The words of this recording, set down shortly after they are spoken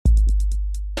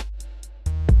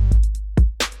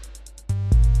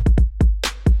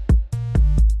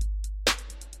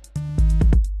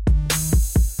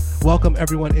Welcome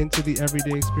everyone into the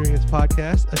Everyday Experience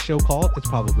podcast, a show called It's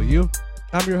Probably You.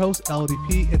 I'm your host,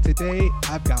 LDP, and today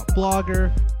I've got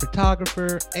blogger,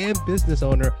 photographer, and business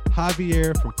owner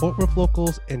Javier from Fort Worth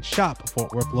Locals and Shop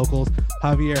Fort Worth Locals.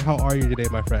 Javier, how are you today,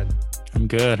 my friend? I'm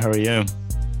good. How are you?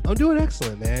 I'm doing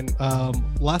excellent, man.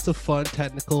 Lots of fun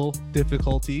technical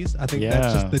difficulties. I think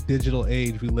that's just the digital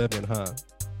age we live in, huh?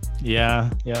 Yeah.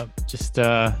 Just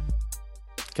got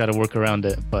to work around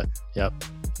it, but yep.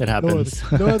 It happens.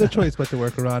 No other choice but to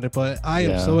work around it. But I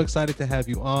am so excited to have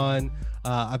you on.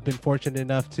 I've been fortunate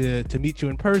enough to meet you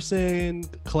in person,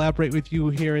 collaborate with you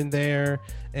here and there.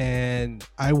 And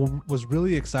I was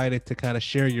really excited to kind of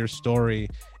share your story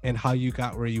and how you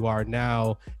got where you are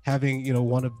now, having,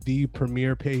 one of the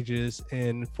premier pages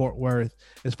in Fort Worth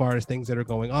as far as things that are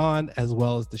going on, as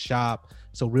well as the shop.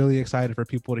 So really excited for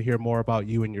people to hear more about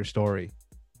you and your story.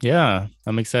 Yeah,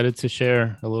 I'm excited to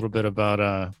share a little bit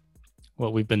about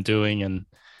what we've been doing and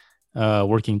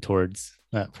working towards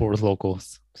at Fort Worth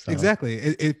Locals. So. Exactly.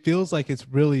 It feels like it's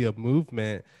really a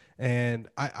movement. And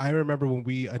I remember when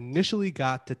we initially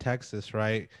got to Texas,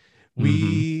 right?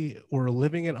 We were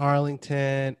living in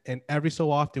Arlington, and every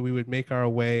so often we would make our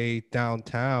way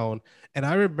downtown. And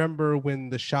I remember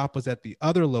when the shop was at the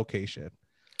other location.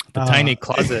 The tiny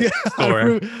closet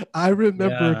store. I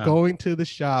remember going to the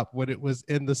shop when it was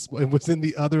in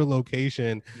the other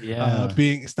location,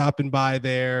 stopping by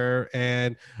there,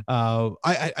 and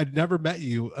I'd never met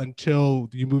you until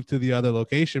you moved to the other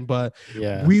location. But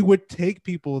we would take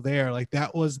people there. Like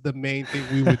that was the main thing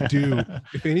we would do.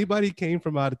 If anybody came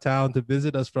from out of town to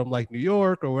visit us from like New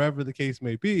York or wherever the case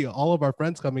may be, all of our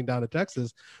friends coming down to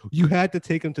Texas, you had to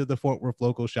take them to the Fort Worth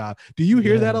Local shop. Do you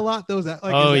hear that a lot though? Is that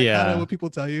like kind of what people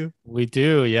tell you? We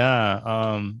do,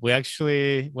 yeah. We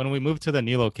actually, when we moved to the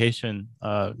new location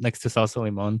next to Salsa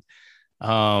Limon,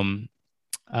 I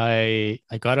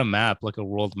got a map, like a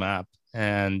world map,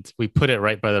 and we put it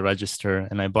right by the register.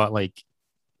 And I bought like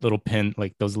little pin,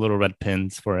 like those little red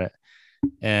pins for it.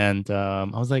 And I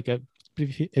was like,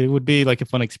 it would be like a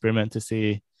fun experiment to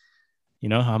see,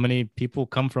 how many people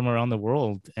come from around the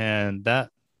world. And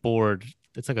that board,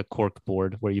 it's like a cork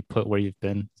board where you put where you've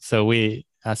been. So we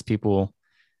asked people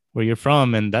where you're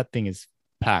from, and that thing is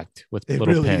packed with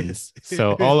little pins.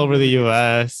 So all over the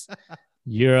US,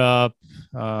 Europe,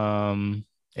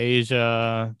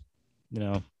 Asia,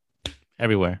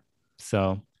 everywhere.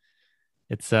 So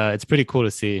it's pretty cool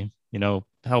to see,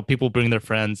 how people bring their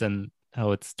friends and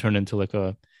how it's turned into like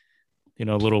a,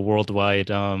 little worldwide,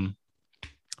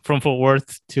 from Fort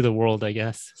Worth to the world, I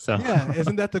guess. So yeah,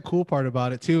 isn't that the cool part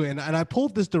about it too? And I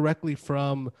pulled this directly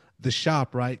from the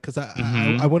shop, right? Because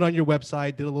I went on your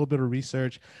website, did a little bit of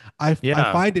research. I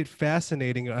find it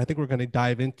fascinating. I think we're going to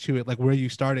dive into it, like where you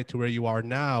started to where you are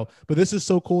now. But this is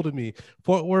so cool to me.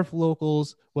 Fort Worth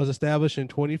Locals was established in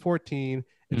 2014.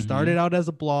 It started out as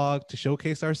a blog to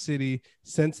showcase our city.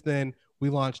 Since then, we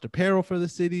launched apparel for the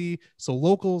city, so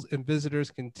locals and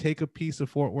visitors can take a piece of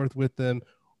Fort Worth with them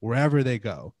wherever they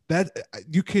go. That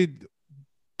you could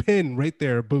pin right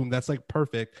there. Boom. That's like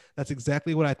perfect. That's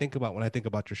exactly what I think about when I think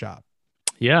about your shop.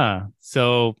 Yeah.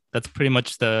 So that's pretty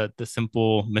much the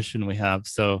simple mission we have.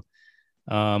 So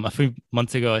a few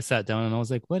months ago, I sat down and I was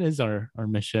like, what is our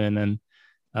mission? And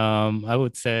I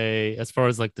would say, as far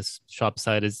as like the shop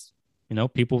side is,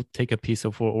 people take a piece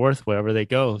of Fort Worth wherever they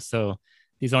go. So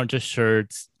these aren't just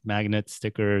shirts, magnets,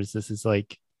 stickers. This is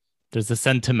like, there's a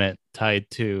sentiment tied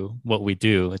to what we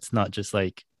do. It's not just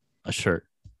like a shirt,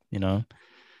 Yeah.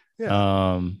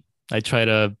 I try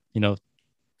to,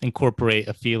 incorporate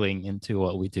a feeling into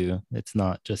what we do. It's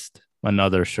not just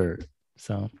another shirt.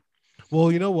 So,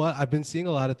 well, you know what? I've been seeing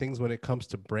a lot of things when it comes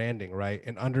to branding, right?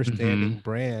 And understanding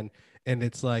brand. And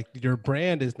it's like your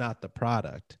brand is not the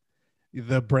product.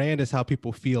 The brand is how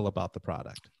people feel about the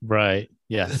product. Right.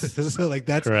 Yes. So like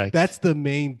that's the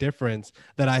main difference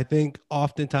that I think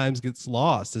oftentimes gets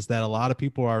lost, is that a lot of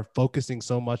people are focusing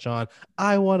so much on,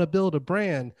 I want to build a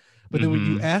brand. But then when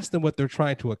you ask them what they're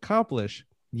trying to accomplish,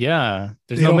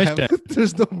 there's no mission.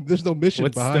 There's no mission.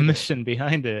 What's the mission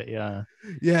behind it?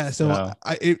 Yeah. So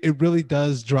it really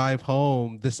does drive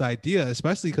home this idea,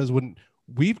 especially because when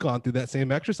we've gone through that same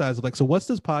exercise of like, so what's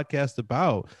this podcast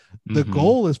about? The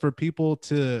goal is for people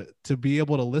to be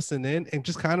able to listen in and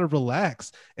just kind of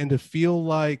relax and to feel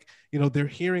like, they're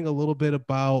hearing a little bit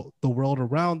about the world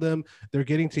around them. They're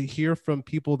getting to hear from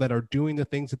people that are doing the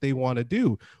things that they want to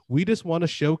do. We just want to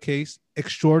showcase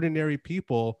extraordinary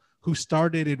people who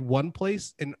started in one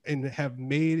place and have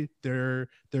made their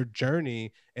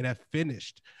journey and have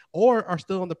finished or are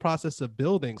still in the process of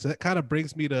building. So that kind of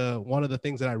brings me to one of the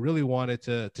things that I really wanted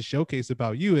to showcase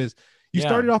about you is You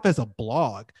started off as a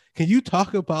blog. Can you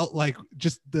talk about like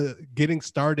just the getting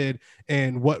started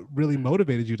and what really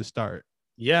motivated you to start?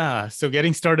 Yeah, so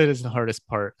getting started is the hardest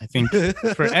part, I think,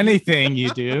 for anything you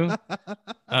do.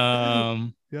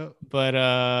 Yep.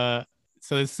 But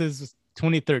so this is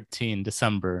 2013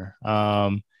 December.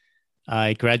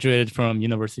 I graduated from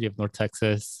University of North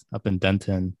Texas up in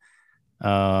Denton.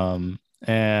 And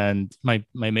my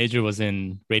major was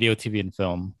in radio, TV, and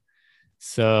film.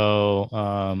 So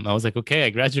I was like, okay, I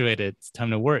graduated. It's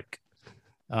time to work.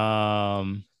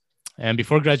 And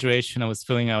before graduation, I was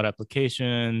filling out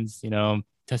applications,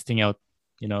 testing out,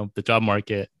 the job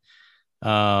market.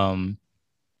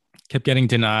 Kept getting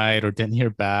denied or didn't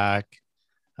hear back.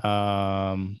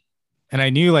 And I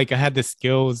knew like I had the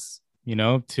skills,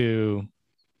 to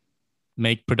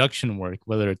make production work,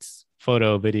 whether it's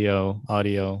photo, video,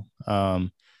 audio.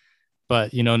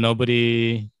 But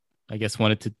nobody, I guess,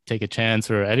 wanted to take a chance,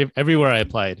 or everywhere I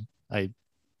applied, I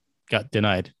got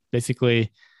denied.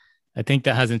 Basically, I think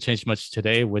that hasn't changed much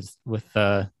today with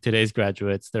today's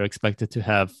graduates. They're expected to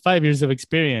have 5 years of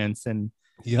experience, and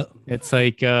it's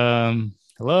like,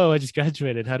 hello, I just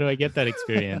graduated. How do I get that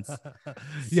experience?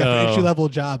 Yeah, for entry-level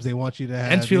jobs, they want you to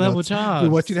have entry-level jobs. They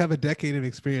want you to have a decade of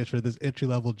experience for this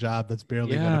entry-level job that's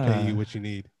barely going to pay you what you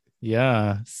need.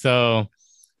 Yeah. So,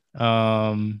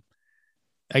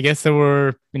 I guess there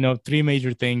were, 3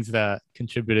 major things that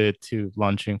contributed to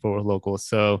launching Forward Local.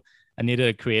 So I needed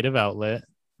a creative outlet.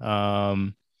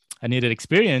 I needed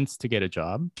experience to get a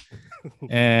job.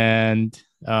 And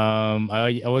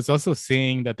I was also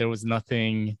seeing that there was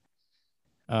nothing,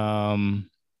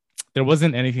 there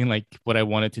wasn't anything like what I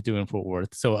wanted to do in Fort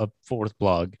Worth. So a Fort Worth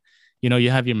blog,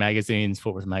 you have your magazines,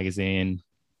 Fort Worth Magazine,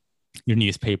 your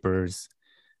newspapers.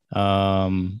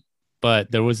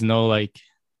 But there was no like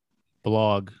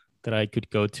blog that I could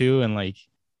go to and like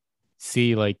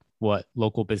see like what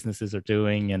local businesses are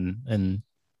doing and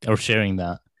or sharing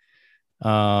that.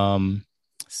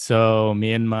 So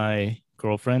me and my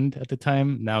girlfriend at the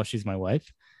time, now she's my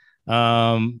wife,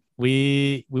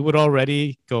 we would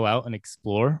already go out and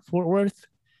explore Fort Worth,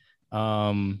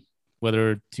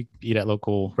 whether to eat at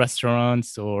local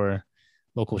restaurants or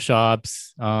local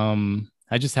shops.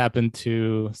 I just happened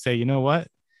to say, you know what?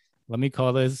 Let me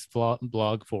call this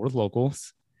blog Fort Worth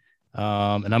Locals.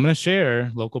 And I'm going to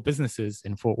share local businesses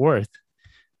in Fort Worth.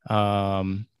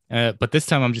 But this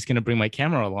time I'm just going to bring my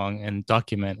camera along and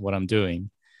document what I'm doing.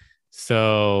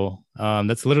 So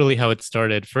that's literally how it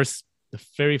started. The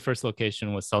very first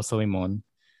location was Sauce Limon,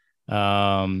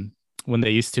 when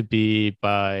they used to be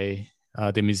by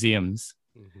the museums,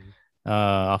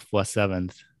 off West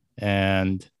 7th.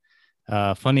 And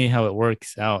funny how it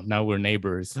works out. Now we're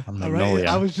neighbors on Magnolia.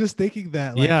 Right. I was just thinking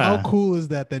that. Like, how cool is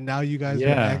that? That now you guys are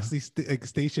actually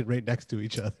stationed right next to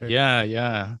each other.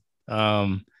 Yeah.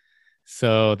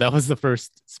 So that was the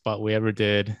first spot we ever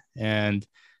did, and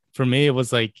for me, it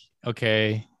was like,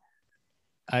 okay,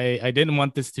 I didn't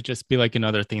want this to just be like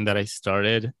another thing that I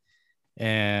started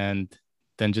and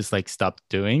then just like stopped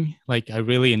doing. Like I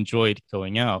really enjoyed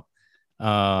going out.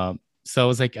 So I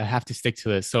was like, I have to stick to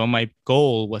this. So my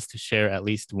goal was to share at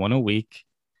least one a week,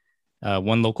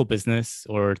 one local business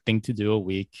or thing to do a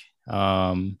week.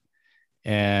 And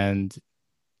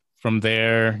from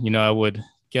there, I would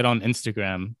get on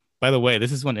Instagram. By the way,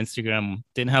 this is when Instagram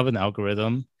didn't have an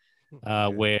algorithm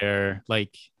where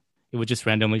like it would just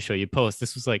randomly show you posts.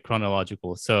 This was like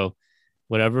chronological. So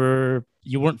whatever,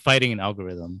 you weren't fighting an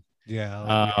algorithm.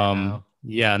 Yeah.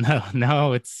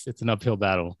 Now it's an uphill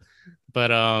battle.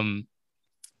 But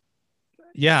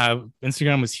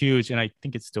Instagram was huge, and I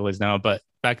think it still is now, but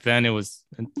back then it was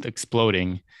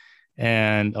exploding.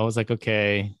 And I was like,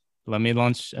 okay, let me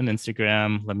launch an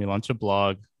Instagram, let me launch a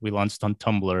blog. We launched on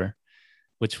Tumblr,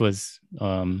 which was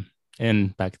in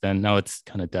back then. Now it's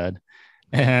kind of dead.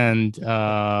 And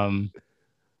I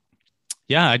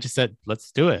just said,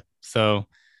 let's do it. So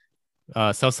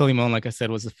Sauce Limon, like I said,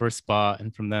 was the first spot.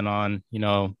 And from then on,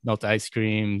 Melt Ice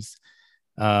Creams,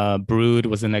 Brewed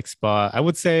was the next spot. I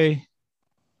would say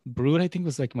Brewed, I think,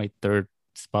 was like my third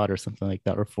spot or something like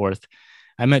that, or fourth.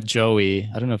 I met Joey.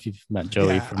 I don't know if you've met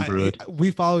Joey from Brewed.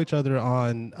 We follow each other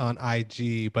on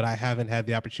IG, but I haven't had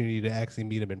the opportunity to actually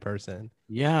meet him in person.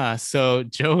 Yeah. So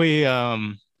Joey,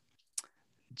 I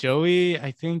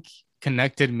think,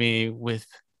 connected me with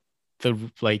the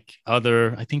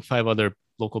I think 5 other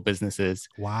local businesses.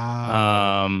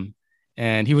 Wow.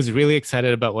 And he was really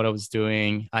excited about what I was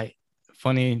doing.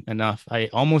 Funny enough, I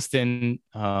almost didn't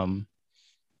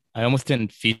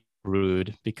feed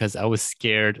Brewed because I was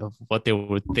scared of what they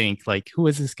would think. Like, who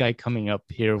is this guy coming up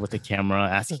here with a camera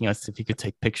asking us if he could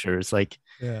take pictures? Like,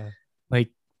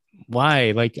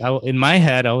 why? Like in my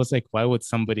head, I was like, why would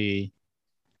somebody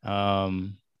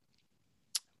um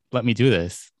let me do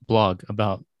this blog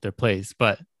about their place?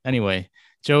 But anyway,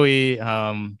 Joey,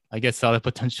 I guess saw the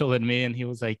potential in me, and he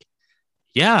was like,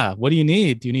 yeah, what do you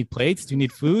need? Do you need plates? Do you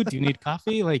need food? Do you need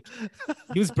coffee? Like,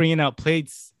 he was bringing out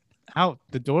plates out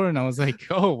the door, and I was like,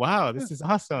 oh wow, this is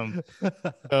awesome.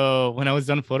 So when I was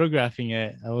done photographing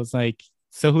it, I was like,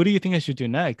 so who do you think I should do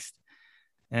next?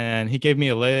 And he gave me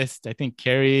a list. I think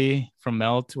Carrie from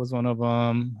Melt was one of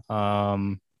them.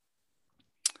 I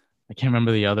can't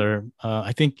remember the other.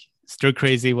 I think Stir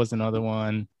Crazy was another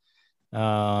one.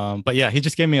 But yeah, he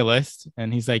just gave me a list,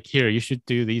 and he's like, here, you should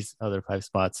do these other 5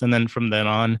 spots. And then from then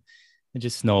on, it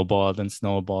just snowballed and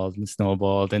snowballed and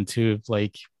snowballed into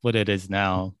like what it is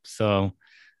now. So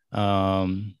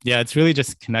yeah, it's really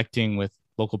just connecting with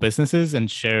local businesses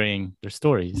and sharing their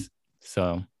stories.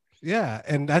 So Yeah,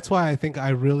 and that's why I think I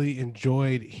really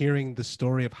enjoyed hearing the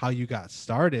story of how you got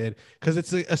started, because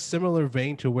it's a similar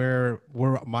vein to where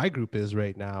my group is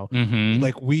right now. mm-hmm.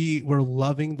 Like we're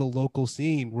loving the local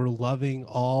scene. We're loving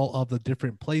all of the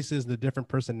different places, the different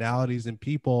personalities and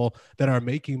people that are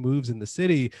making moves in the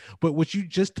city. But what you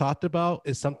just talked about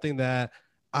is something that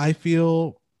I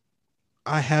feel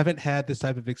I haven't had this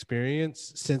type of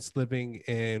experience since living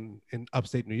in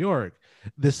upstate New York.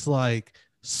 This like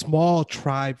small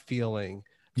tribe feeling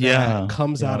that Yeah,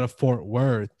 comes out yeah. of Fort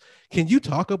Worth. Can you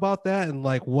talk about that and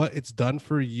like what it's done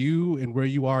for you and where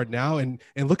you are now, and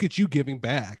look at you giving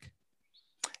back?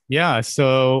 Yeah,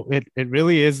 so it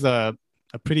really is a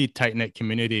pretty tight knit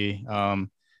community,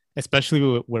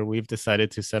 especially where we've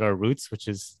decided to set our roots, which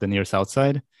is the near South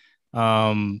Side.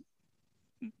 Um,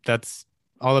 that's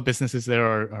all the businesses there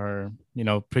are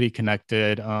pretty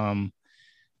connected.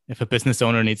 If a business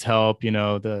owner needs help,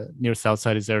 the near South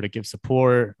Side is there to give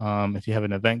support. If you have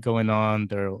an event going on,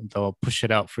 they'll push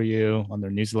it out for you on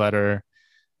their newsletter.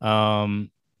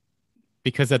 Um,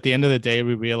 because at the end of the day,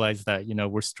 we realize that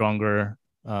we're stronger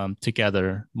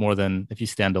together more than if you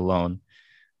stand alone.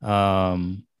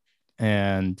 Um,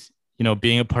 and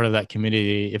being a part of that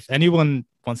community, if anyone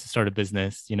wants to start a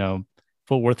business,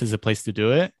 Fort Worth is a place to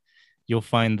do it. You'll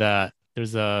find that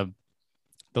they'll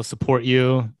support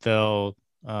you. They'll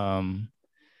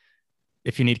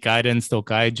if you need guidance, they'll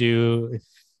guide you.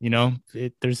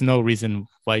 If there's no reason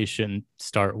why you shouldn't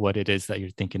start what it is that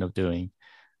you're thinking of doing,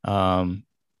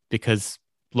 because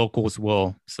locals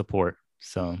will support.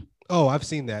 So Oh, I've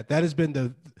seen that. That has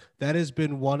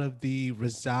been one of the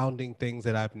resounding things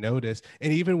that I've noticed.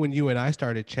 And even when you and I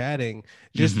started chatting,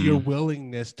 just your mm-hmm.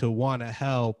 willingness to want to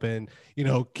help and,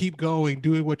 keep going,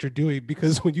 doing what you're doing.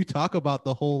 Because when you talk about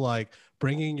the whole like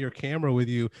bringing your camera with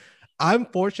you, I'm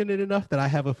fortunate enough that I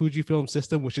have a Fujifilm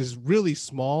system, which is really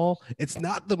small. It's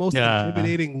not the most Yeah,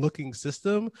 intimidating looking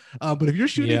system, but if you're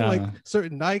shooting like yeah,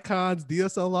 certain Nikons,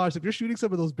 DSLRs, if you're shooting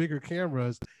some of those bigger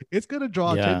cameras, it's gonna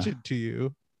draw yeah. attention to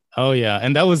you. Oh yeah,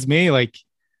 and that was me. Like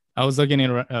I was looking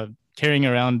at carrying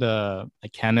around a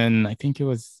Canon. I think it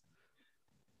was.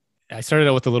 I started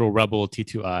out with a little Rebel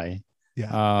T2i,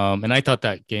 Yeah. and I thought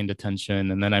that gained attention,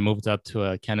 and then I moved up to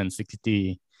a Canon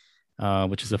 6D,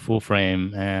 which is a full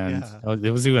frame, and Yeah.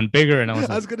 it was even bigger. And I was I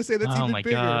like, was gonna say that's oh even my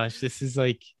bigger. gosh, this is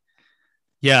like,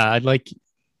 yeah, I'd like.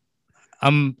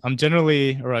 I'm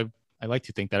generally, or I like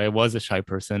to think that I was a shy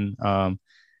person.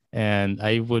 And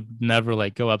I would never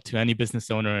like go up to any business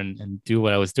owner and do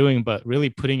what I was doing, but really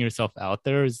putting yourself out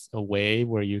there is a way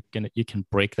where you can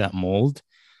break that mold.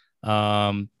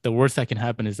 The worst that can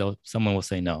happen is that someone will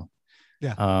say no.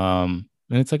 Yeah. And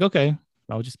it's like, okay,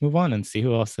 I'll just move on and see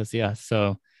who else says yes.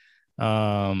 So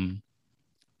um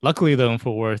luckily though in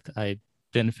Fort Worth, I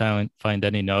didn't find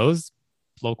any no's.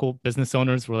 Local business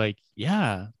owners were like,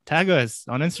 yeah, tag us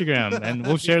on Instagram and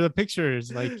we'll share the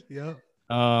pictures. Like Yeah.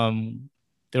 um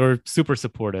they were super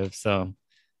supportive. So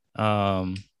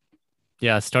um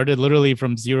yeah, started literally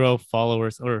from 0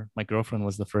 followers, or my girlfriend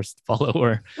was the first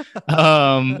follower.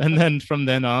 And then from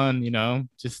then on,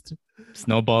 just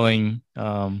snowballing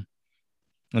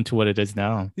into what it is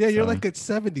now. Yeah, you're So like at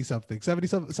 70 something, 70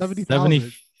 something, 70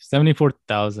 70,000.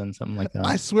 74,000, something like that.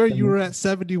 I swear you 70, were at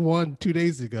 71 2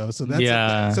 days ago. So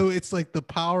yeah. so it's like the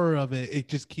power of it, it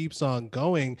just keeps on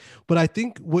going. But I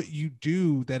think what you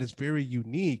do that is very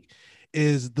unique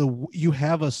is you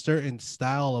have a certain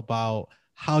style about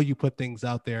how you put things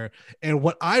out there. And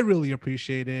what I really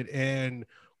appreciated and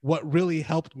what really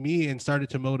helped me and started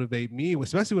to motivate me,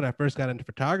 especially when I first got into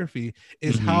photography,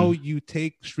 is how Mm-hmm. you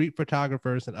take street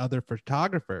photographers and other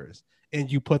photographers and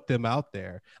you put them out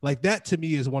there. Like that to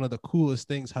me is one of the coolest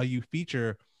things, how you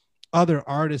feature other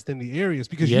artists in the areas,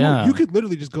 because you Yeah, could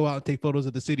literally just go out and take photos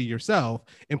of the city yourself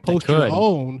and I post your could.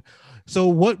 own. So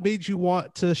what made you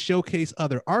want to showcase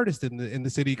other artists in the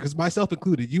city? Because myself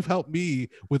included, you've helped me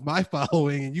with my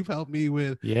following, and you've helped me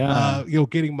with Yeah.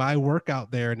 getting my work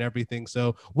out there and everything.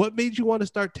 So what made you want to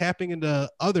start tapping into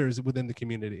others within the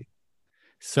community?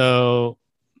 So,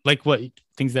 like what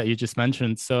things that you just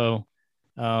mentioned. So,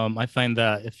 I find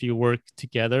that if you work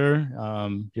together,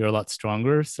 you're a lot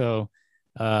stronger. So,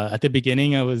 at the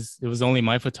beginning, it was only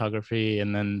my photography,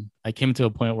 and then I came to a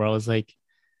point where I was like,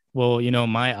 well,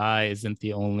 my eye isn't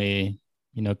the only,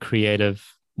 creative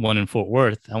one in Fort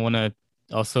Worth. I want to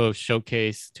also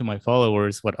showcase to my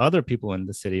followers what other people in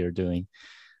the city are doing.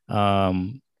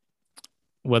 Um,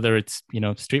 whether it's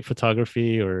street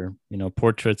photography or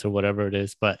portraits or whatever it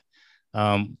is, but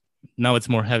um now it's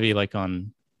more heavy like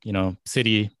on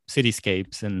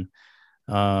cityscapes. And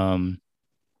um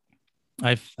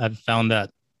I've found that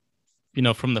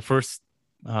from the first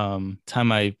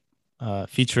time I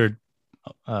featured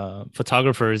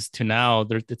photographers to now,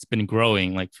 it's been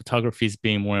growing. Like photography is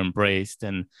being more embraced,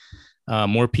 and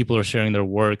more people are sharing their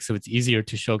work, so it's easier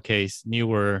to showcase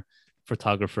newer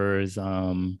photographers.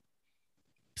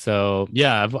 So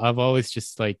yeah, I've always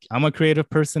just like, I'm a creative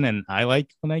person, and I like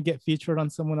when I get featured on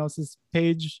someone else's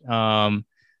page.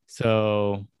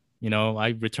 So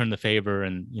I return the favor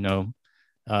and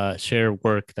share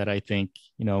work that I think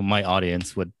my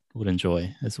audience would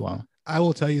enjoy as well. I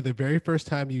will tell you, the very first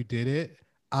time you did it,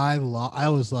 I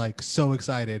was like so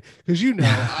excited, because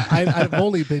I've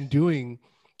only been doing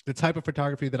the type of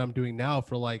photography that I'm doing now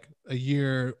for like a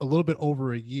year, a little bit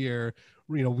over a year.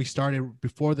 We started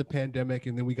before the pandemic,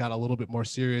 and then we got a little bit more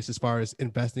serious as far as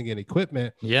investing in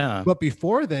equipment. Yeah, But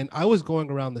before then, I was going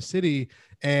around the city,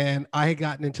 and I had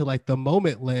gotten into like the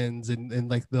moment lens and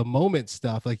like the moment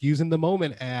stuff, like using the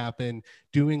moment app and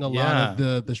doing a lot of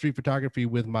yeah, the street photography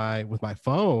with my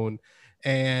phone.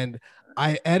 And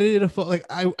I edited a photo. Like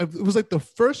it was like the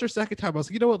first or second time I was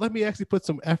like, you know what? Let me actually put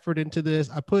some effort into this.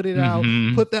 I put it out,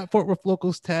 mm-hmm. put that Fort Worth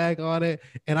Locals tag on it,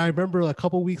 and I remember a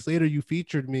couple weeks later you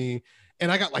featured me,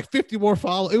 and I got like 50 more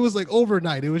followers. It was like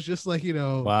overnight. It was just like,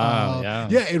 Wow, yeah,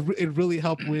 yeah, it really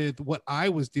helped with what I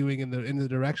was doing in the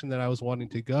direction that I was wanting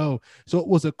to go. So it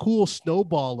was a cool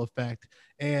snowball effect.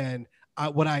 And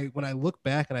when I look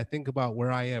back and I think about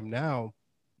where I am now,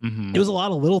 it mm-hmm. was a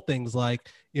lot of little things like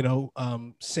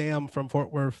Sam from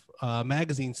Fort Worth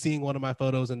magazine seeing one of my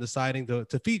photos and deciding to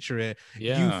feature it, you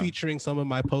Yeah, featuring some of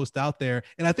my posts out there.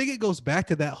 And I think it goes back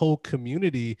to that whole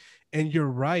community. And you're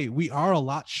right, we are a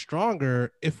lot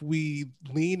stronger if we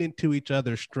lean into each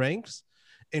other's strengths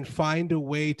and find a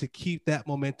way to keep that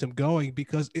momentum going,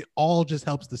 because it all just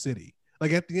helps the city.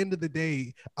 Like at the end of the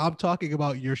day, I'm talking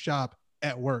about your shop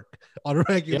at work on a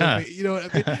regular yeah. basis. You know what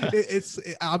I mean?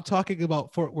 I'm talking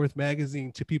about Fort Worth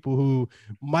Magazine to people who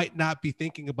might not be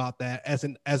thinking about that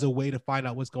as a way to find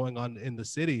out what's going on in the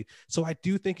city. So I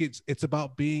do think it's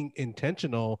about being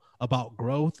intentional about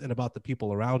growth and about the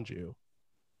people around you.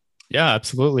 Yeah,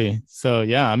 absolutely. So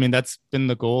yeah, I mean, that's been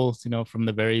the goal, from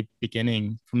the very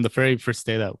beginning, from the very first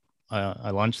day that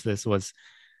I launched this. Was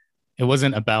It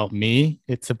wasn't about me.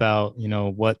 It's about,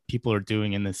 what people are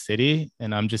doing in the city.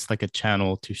 And I'm just like a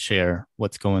channel to share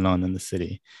what's going on in the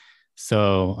city.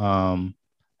 So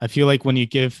I feel like when you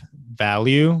give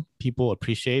value, people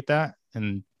appreciate that,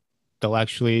 and they'll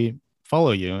actually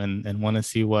follow you and want to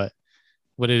see what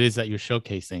it is that you're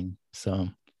showcasing. So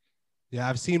Yeah,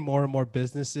 I've seen more and more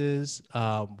businesses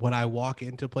when I walk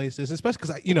into places, especially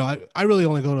because I really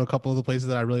only go to a couple of the places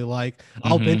that I really like.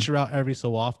 I'll mm-hmm, venture out every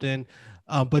so often,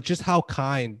 but just how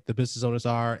kind the business owners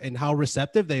are and how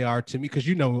receptive they are to me. Because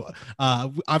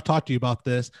I've talked to you about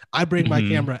this. I bring my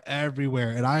mm-hmm. camera everywhere,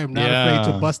 and I am not afraid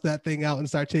to Yeah, bust that thing out and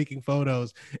start taking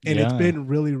photos. And it's yeah. been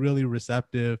really, really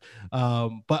receptive.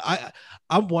 But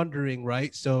I'm wondering,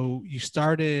 right? So you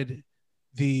started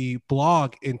the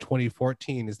blog in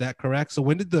 2014, is that correct? So Yes.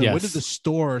 when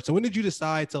did you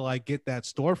decide to like get that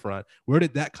storefront? Where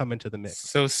did that come into the mix?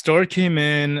 So store came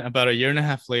in about a year and a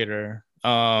half later.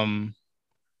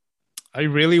 I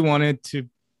really wanted to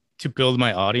build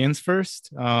my audience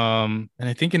first. And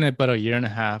I think in about a year and a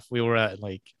half, we were at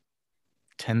like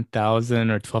 10,000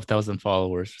 or 12,000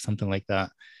 followers or something like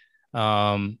that.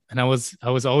 And I was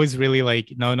always really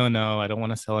like, no, no, no, I don't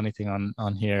want to sell anything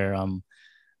on here. Um,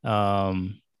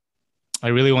 I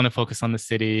really want to focus on the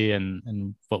city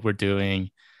and what we're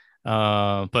doing.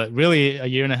 But really, a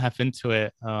year and a half into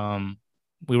it,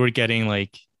 we were getting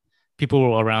like, people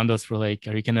were around us were like,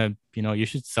 "Are you gonna, you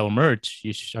should sell merch.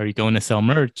 Are you going to sell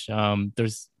merch?"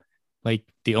 There's like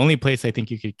the only place I think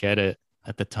you could get it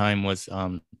at the time was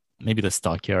maybe the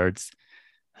stockyards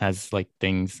has like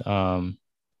things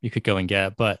you could go and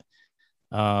get. But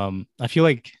I feel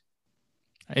like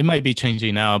it might be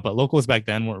changing now, but locals back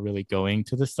then weren't really going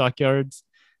to the stockyards.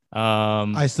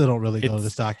 I still don't really go to the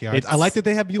stockyards. I like that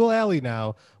they have Mule Alley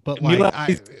now, but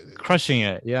like crushing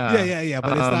it. Yeah.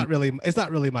 But it's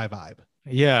not really my vibe.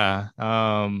 Yeah.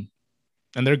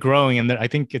 And they're growing, and I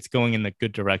think it's going in the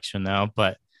good direction now.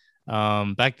 But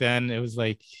back then it was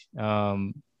like,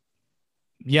 there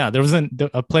wasn't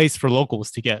a place for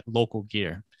locals to get local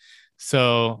gear.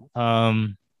 So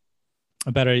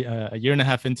about a year and a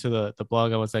half into the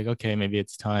blog, I was like, okay, maybe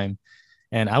it's time.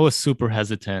 And I was super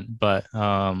hesitant, but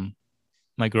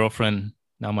my girlfriend,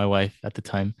 now my wife at the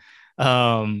time,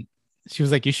 she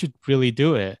was like, you should really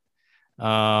do it.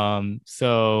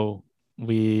 So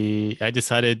I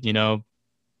decided,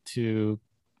 to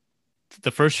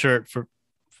the first shirt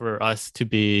for us to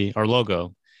be our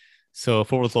logo. So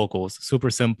Fort Worth Locals, super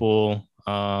simple.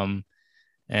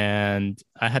 And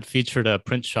I had featured a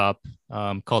print shop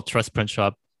called Trust Print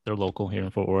Shop. They're local here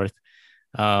in Fort Worth.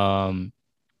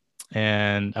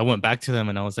 And I went back to them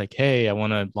and I was like, hey, I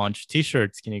want to launch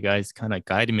t-shirts. Can you guys kind of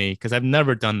guide me? Because I've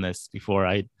never done this before.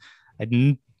 I'd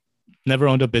never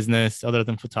owned a business other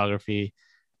than photography.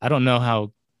 I don't know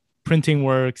how printing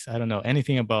works. I don't know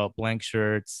anything about blank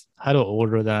shirts, how to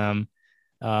order them,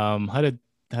 how do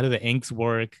the inks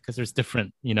work, because there's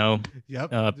different, print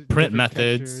different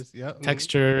methods,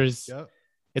 textures. Yep.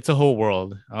 It's a whole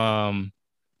world.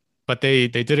 But they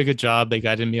did a good job. They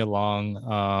guided me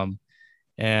along.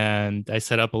 And I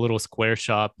set up a little Square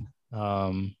shop,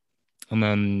 and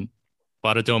then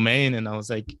bought a domain, and I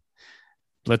was like,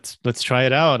 let's try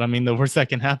it out. I mean, the worst that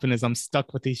can happen is I'm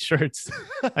stuck with these shirts.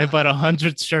 I bought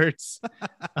 100 shirts.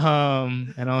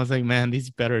 And I was like, man, these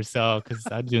better sell, because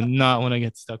I do not want to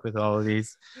get stuck with all of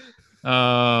these.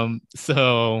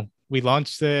 So we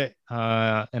launched it,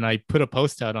 and I put a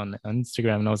post out on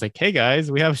Instagram, and I was like, hey guys,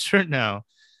 we have a shirt now.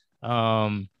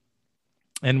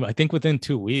 And I think within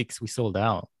 2 weeks we sold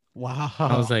out. Wow.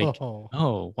 I was like,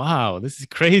 oh, wow, this is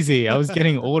crazy. I was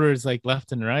getting orders like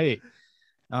left and right.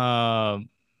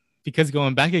 Because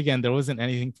going back again, there wasn't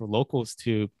anything for locals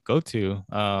to go to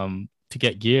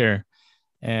get gear.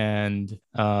 And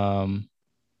I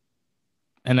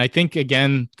think,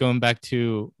 again, going back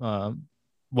to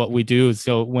what we do,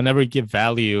 so whenever you give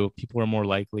value, people are more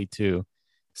likely to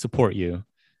support you.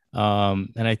 And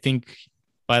I think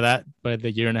by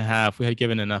the year and a half, we had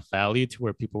given enough value to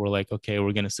where people were like, okay,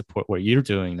 we're going to support what you're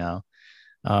doing now.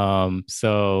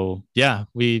 So yeah,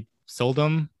 we sold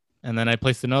them, and then I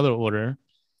placed another order,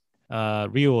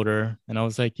 reorder, and I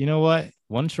was like, you know what?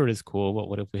 One shirt is cool, but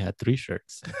what if we had 3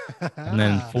 shirts? And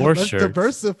then 4 shirts.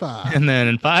 Diversify. And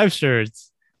then 5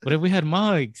 shirts. What if we had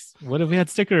mugs? What if we had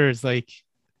stickers? Like,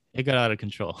 it got out of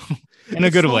control in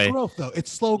a good way. Growth, though. It's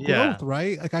slow growth,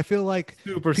 right? Like, I feel like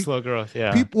super slow growth.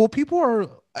 Yeah. People are.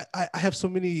 I have so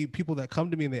many people that come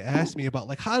to me and they ask me about,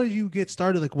 like, how did you get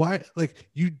started? Like, why? Like,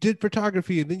 you did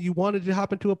photography and then you wanted to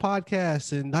hop into a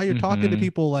podcast, and now you're talking to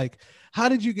people. Like, how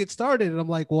did you get started? And I'm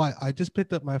like, well, I just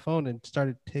picked up my phone and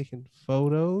started taking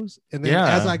photos, and then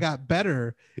as I got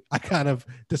better, I kind of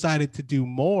decided to do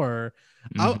more.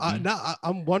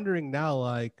 I'm wondering now,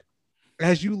 like,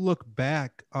 as you look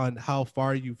back on how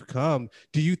far you've come,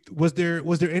 was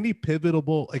there any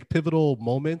pivotal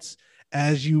moments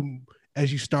as you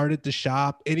started the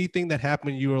shop? Anything that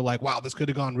happened, you were like, wow, this could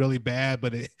have gone really bad,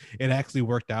 but it actually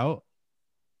worked out?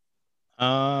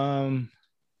 I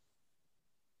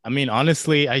mean,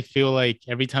 honestly, I feel like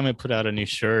every time I put out a new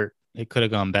shirt, it could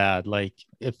have gone bad. Like,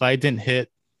 if I didn't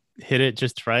hit it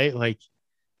just right, like,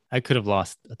 I could have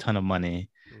lost a ton of money.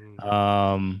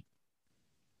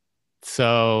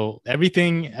 So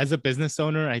everything, as a business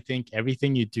owner, I think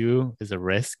everything you do is a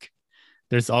risk.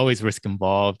 There's always risk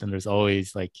involved, and there's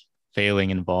always like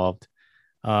failing involved.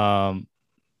 We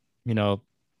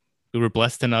were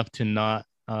blessed enough to not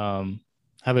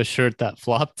have a shirt that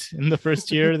flopped in the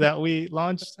first year that we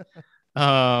launched.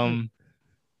 And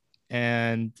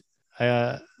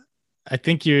I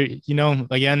think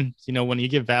again, when you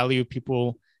give value,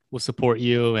 people will support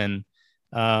you. And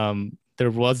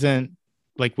there wasn't,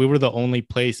 like, we were the only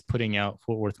place putting out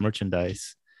Fort Worth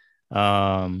merchandise.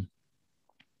 And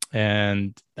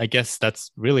I guess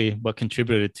that's really what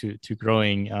contributed to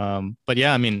growing. But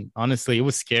yeah, I mean, honestly, it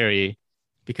was scary,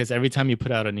 because every time you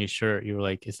put out a new shirt, you were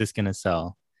like, is this going to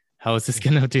sell? How is this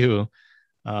going to do?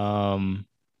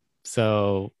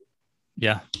 So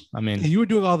yeah, I mean, you were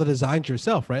doing all the designs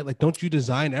yourself, right? Like, don't you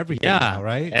design everything? Yeah, now,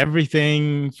 right?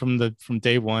 Everything from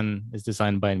day one is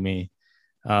designed by me.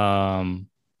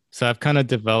 So I've kind of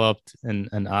developed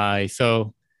an eye.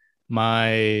 So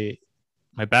my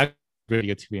background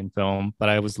radio, TV, and film, but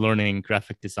I was learning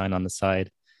graphic design on the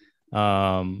side.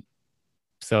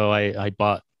 So I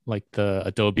bought like the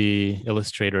Adobe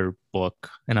Illustrator book,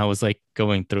 and I was like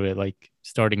going through it, like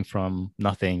starting from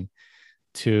nothing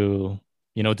to,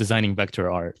 designing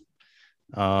vector art.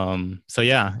 So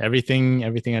yeah, everything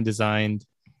I designed,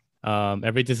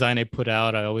 every design I put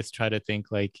out, I always try to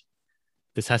think like,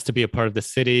 this has to be a part of the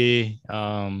city.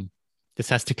 This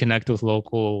has to connect with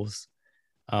locals.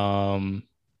 Um,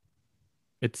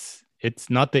 it's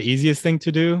not the easiest thing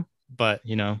to do, but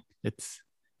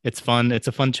it's fun. It's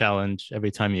a fun challenge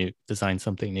every time you design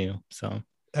something new. So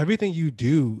everything you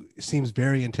do seems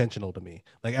very intentional to me.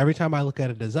 Like every time I look at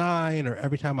a design or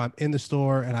every time I'm in the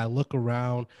store and I look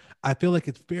around, I feel like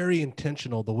it's very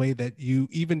intentional the way that you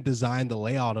even design the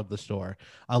layout of the store.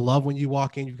 I love when you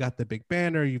walk in, you've got the big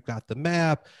banner, you've got the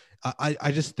map.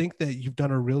 I just think that you've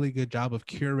done a really good job of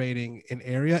curating an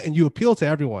area and you appeal to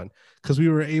everyone because we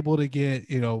were able to get,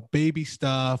 baby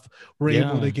stuff. We're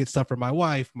able to get stuff for my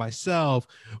wife, myself.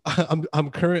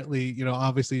 I'm currently,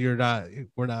 obviously we're not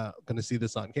going to see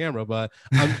this on camera, but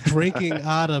I'm drinking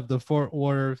out of the Fort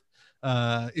Worth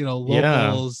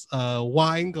locals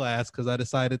wine glass because I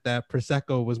decided that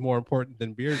Prosecco was more important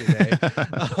than beer today.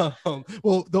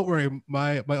 Well, don't worry,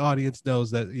 my audience knows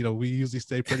that we usually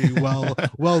stay pretty well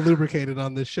lubricated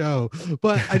on this show,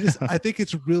 but I think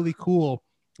it's really cool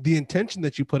the intention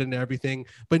that you put into everything.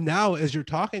 But now as you're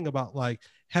talking about like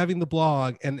having the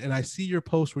blog and I see your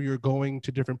posts where you're going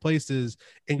to different places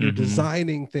and you're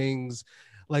designing things,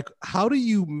 like how do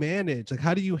you manage, like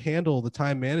how do you handle the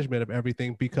time management of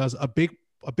everything? Because a big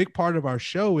part of our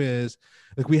show is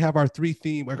like we have our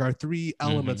three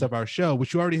elements of our show,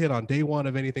 which you already hit on. Day one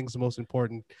of anything's the most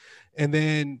important, and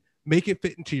then make it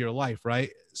fit into your life, right?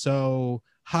 So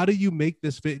how do you make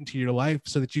this fit into your life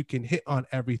so that you can hit on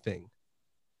everything?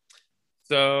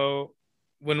 So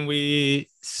when we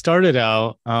started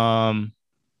out, I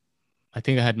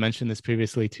think I had mentioned this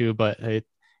previously too, but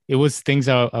it was things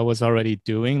I was already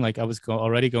doing. Like I was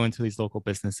already going to these local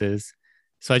businesses.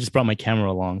 So I just brought my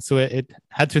camera along. So it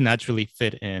had to naturally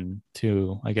fit in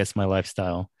to, I guess, my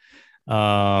lifestyle.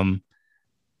 And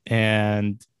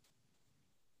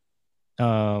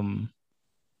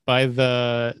by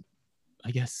the,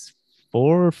 I guess,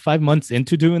 4 or 5 months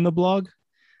into doing the blog,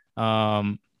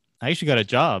 I actually got a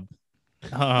job.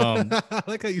 I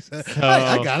like how you said, so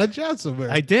I got a job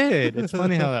somewhere. I did. It's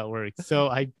funny how that works. So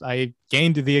I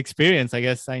gained the experience I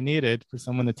guess I needed for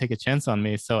someone to take a chance on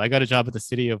me. So I got a job at the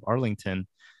city of Arlington,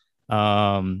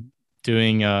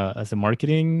 doing as a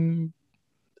marketing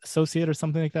associate or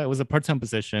something like that. It was a part-time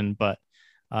position, but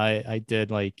I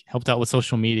did like helped out with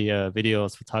social media,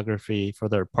 videos, photography for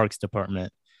their parks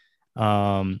department.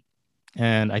 And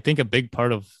I think a big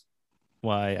part of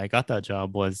why I got that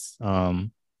job was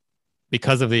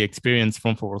because of the experience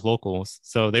from Fort Worth locals.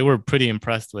 So they were pretty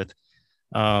impressed with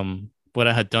what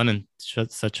I had done in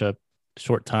such a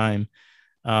short time.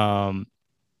 But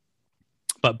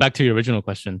back to your original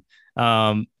question.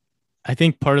 I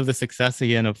think part of the success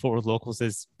again of Fort Worth locals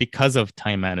is because of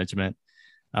time management.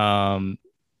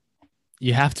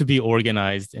 You have to be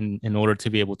organized in order to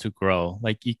be able to grow.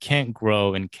 Like you can't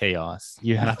grow in chaos.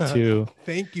 You have to.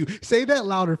 Thank you. Say that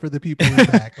louder for the people in the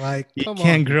back. Like you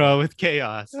can't grow with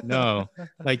chaos. No,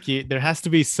 like there has to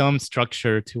be some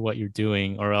structure to what you're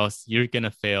doing, or else you're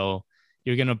gonna fail.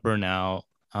 You're gonna burn out.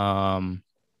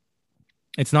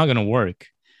 It's not gonna work.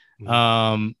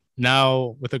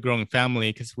 Now with a growing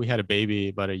family, because we had a baby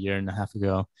about 1.5 years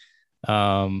ago.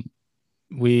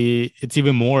 It's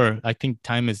even more, I think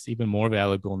time is even more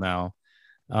valuable now.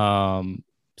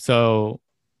 So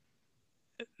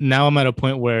now I'm at a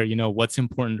point where, what's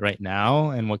important right now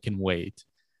and what can wait.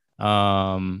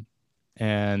 And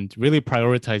really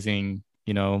prioritizing,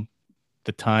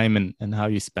 the time and how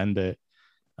you spend it,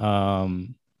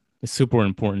 is super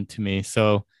important to me.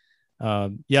 So,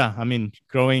 yeah, I mean,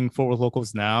 growing Fort Worth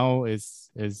locals now is,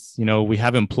 we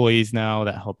have employees now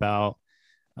that help out.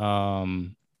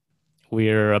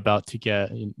 We're about to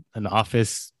get an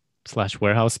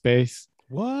office/warehouse space.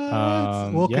 What?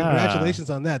 Well, yeah. Congratulations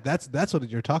on that. That's what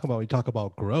you're talking about when you talk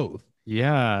about growth.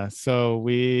 Yeah. So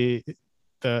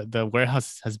the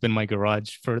warehouse has been my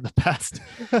garage for the past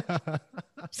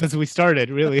since we started,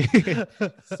 really.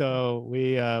 So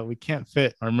we can't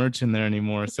fit our merch in there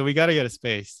anymore. So we got to get a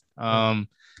space. And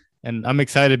I'm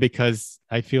excited because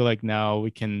I feel like now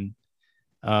we can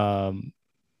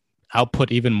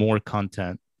output even more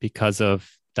content because of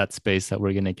that space that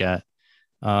we're going to get.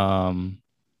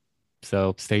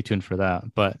 So stay tuned for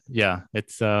that. But yeah,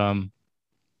 it's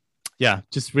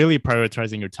just really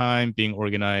prioritizing your time, being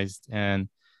organized, and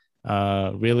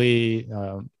really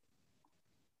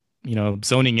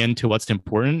zoning into what's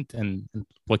important and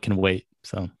what can wait.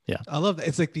 So yeah. I love that.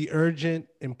 It's like the urgent,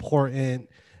 important.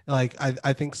 Like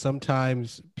I think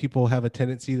sometimes people have a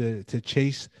tendency to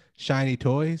chase shiny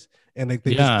toys and like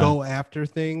they just Yeah. go after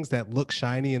things that look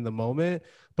shiny in the moment,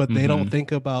 but they don't Mm-hmm.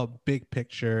 think about big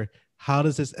picture. How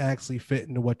does this actually fit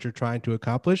into what you're trying to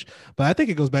accomplish? But I think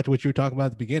it goes back to what you were talking about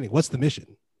at the beginning. What's the mission?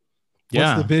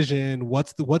 What's the Yeah. vision?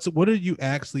 What are you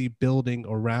actually building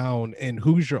around, and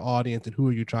who's your audience and who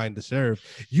are you trying to serve?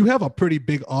 You have a pretty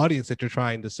big audience that you're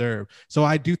trying to serve. So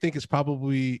I do think it's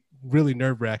probably really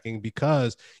nerve-wracking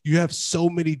because you have so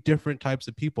many different types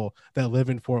of people that live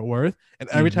in Fort Worth. And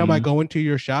every time I Mm-hmm. go into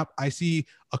your shop, I see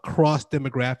across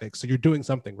demographics. So you're doing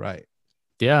something right.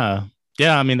 Yeah.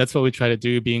 Yeah. I mean, that's what we try to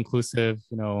do, be inclusive.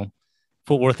 Fort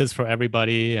Worth is for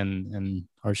everybody, and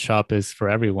our shop is for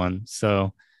everyone.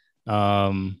 So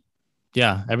um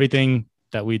yeah, everything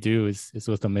that we do is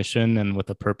with a mission and with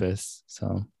a purpose.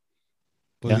 So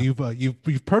Well, yeah.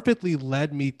 you've perfectly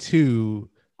led me to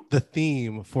the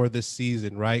theme for this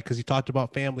season, right? Because you talked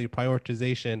about family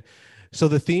prioritization. So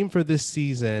the theme for this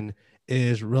season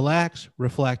is relax,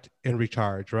 reflect, and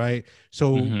recharge, right?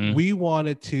 So Mm-hmm. we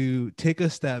wanted to take a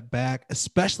step back,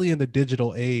 especially in the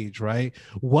digital age, right?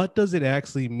 What does it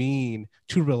actually mean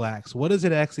to relax? What does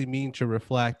it actually mean to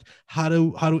reflect? How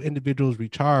do individuals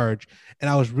recharge? And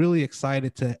I was really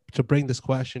excited to bring this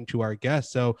question to our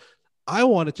guests. So I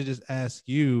wanted to just ask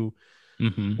you,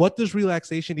 Mm-hmm. what does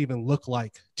relaxation even look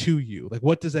like to you? Like,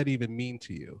 what does that even mean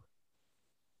to you?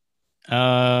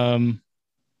 um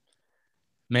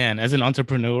Man, as an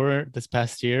entrepreneur this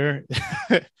past year,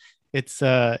 it's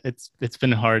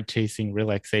been hard chasing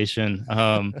relaxation.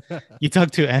 You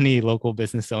talk to any local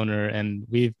business owner, and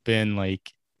we've been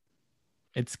like,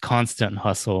 it's constant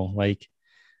hustle, like,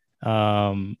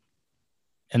 um,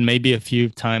 and maybe a few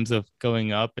times of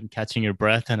going up and catching your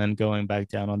breath and then going back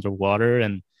down underwater.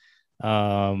 And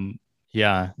um,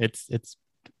 yeah, it's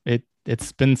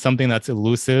been something that's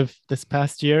elusive this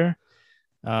past year.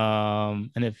 And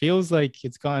it feels like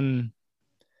it's gone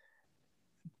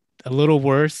a little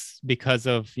worse because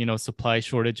of supply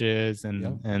shortages,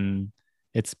 Yep. and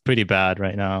it's pretty bad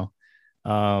right now.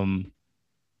 um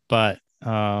but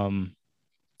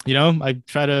I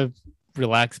try to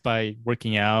relax by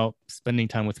working out, spending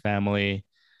time with family.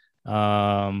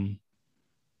 um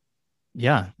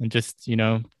yeah, and just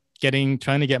getting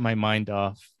trying to get my mind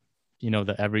off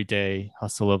the everyday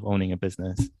hustle of owning a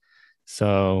business.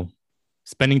 So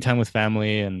spending time with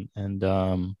family and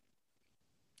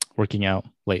working out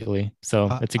lately. So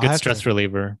I, it's a I good have to stress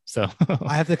reliever. So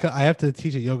I have to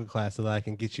teach a yoga class so that I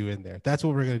can get you in there. That's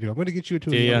what we're gonna do. I'm gonna get you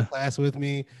into a yoga yeah, class with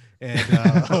me. And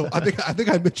oh, I think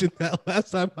I mentioned that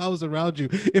last time I was around you.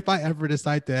 If I ever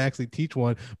decide to actually teach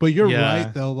one, but you're right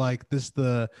yeah, though. Like this,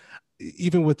 the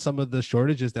even with some of the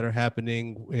shortages that are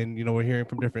happening, and we're hearing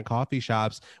from different coffee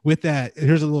shops. With that,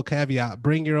 here's a little caveat: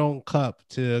 bring your own cup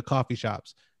to coffee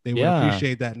shops. They would yeah.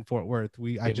 appreciate that in Fort Worth.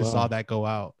 I They just saw will. that go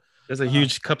out. There's a Uh,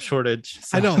 huge cup shortage.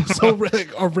 I So know. So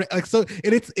like so,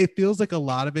 and it feels like a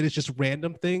lot of it is just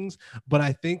random things, but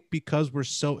I think because we're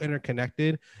so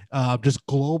interconnected, just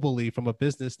globally from a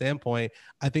business standpoint,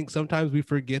 I think sometimes we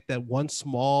forget that one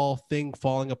small thing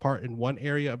falling apart in one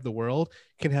area of the world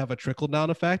can have a trickle down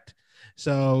effect.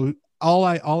 So all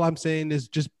I'm saying is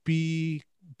just be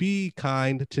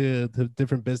kind to the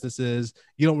different businesses.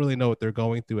 You don't really know what they're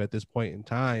going through at this point in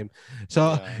time.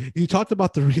 So yeah. you talked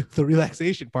about the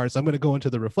relaxation part, so I'm going to go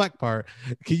into the reflect part.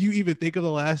 Can you even think of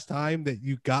the last time that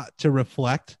you got to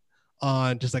reflect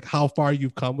on just like how far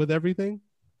you've come with everything?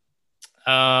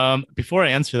 Before I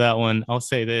answer that one, I'll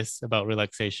say this about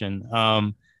relaxation.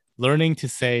 Learning to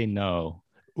say no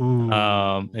Ooh.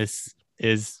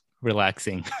 is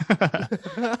relaxing.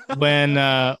 when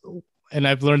And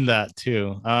I've learned that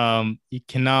too. You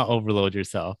cannot overload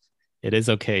yourself. It is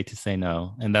okay to say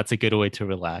no, and that's a good way to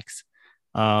relax.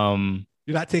 Um,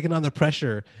 You're not taking on the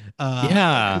pressure.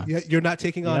 yeah, You're not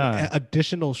taking on yeah,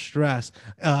 additional stress.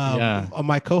 yeah,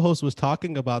 My co-host was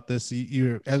talking about this.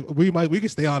 We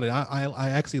could stay on it. I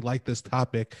actually like this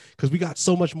topic because we got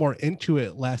so much more into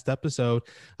it last episode.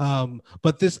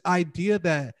 But this idea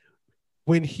that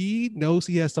when he knows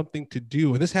he has something to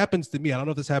do, and this happens to me, I don't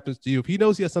know if this happens to you, if he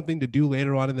knows he has something to do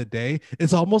later on in the day,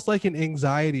 it's almost like an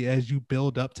anxiety as you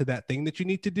build up to that thing that you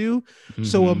need to do.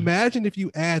 So mm-hmm. imagine if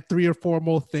you add three or four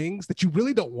more things that you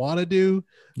really don't want to do,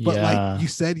 but like Yeah, you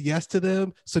said yes to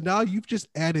them. So now you've just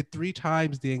added three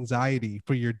times the anxiety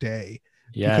for your day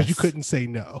because you yes, couldn't say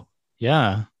no.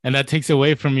 yeah, and that takes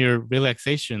away from your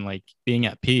relaxation, like being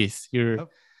at peace. You're Yep.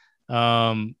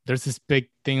 There's this big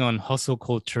thing on hustle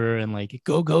culture and like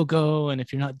go go go, and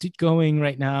if you're not going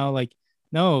right now, like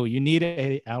no, you need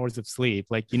 8 hours of sleep.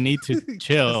 Like you need to Yes.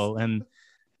 chill,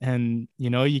 and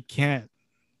you can't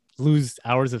lose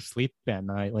hours of sleep at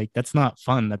night. Like that's not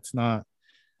fun.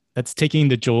 That's taking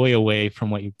the joy away from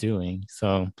what you're doing.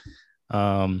 So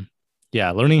um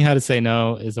yeah, learning how to say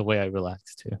no is a way I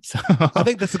relax too. So I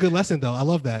think that's a good lesson, though. I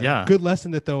love that. yeah. Good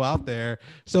lesson to throw out there.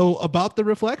 So about the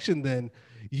reflection, then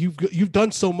you've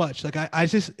done so much. Like I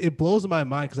just it blows my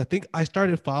mind because I think I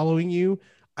started following you.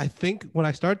 I think when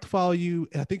I started to follow you,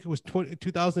 I think it was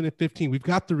 2015. We've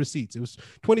got the receipts. It was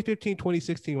 2015,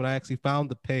 2016 when I actually found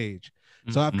the page.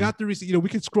 So I've Mm-hmm. got the receipt. We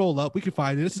can scroll up. We can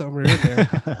find it somewhere in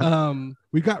there.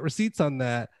 We got receipts on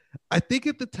that. I think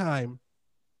at the time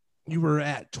you were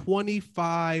at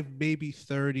 25, maybe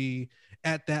 30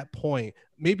 at that point,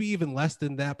 maybe even less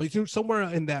than that, but you're somewhere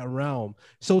in that realm.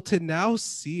 So to now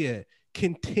see it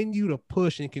continue to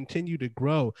push and continue to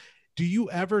grow, do you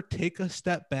ever take a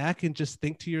step back and just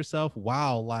think to yourself,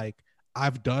 wow, like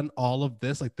I've done all of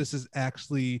this? Like this is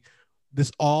actually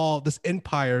this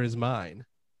empire is mine.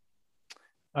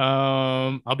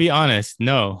 I'll be honest.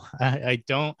 No, I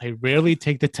don't. I rarely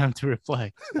take the time to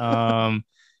reflect.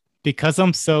 Because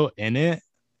I'm so in it,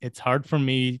 it's hard for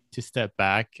me to step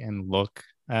back and look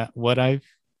at what I've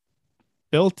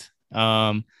built.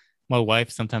 My wife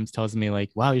sometimes tells me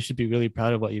like, "Wow, you should be really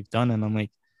proud of what you've done," and I'm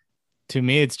like, to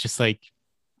me, it's just like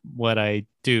what I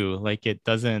do. Like it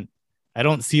doesn't. I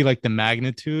don't see like the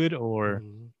magnitude or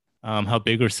Mm-hmm. how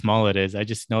big or small it is. I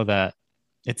just know that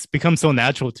it's become so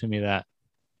natural to me that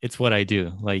it's what I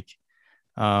do. Like,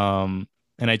 and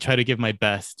I try to give my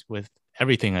best with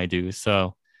everything I do.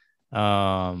 So,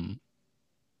 um,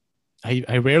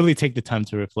 I rarely take the time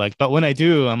to reflect, but when I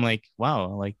do, I'm like, wow,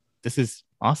 like this is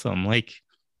awesome. Like,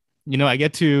 I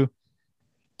get to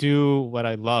do what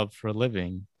I love for a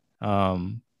living.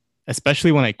 Um,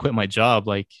 Especially when I quit my job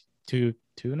like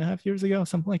 2.5 years ago,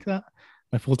 something like that.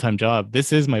 My full-time job.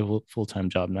 This is my full-time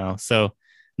job now. So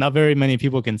not very many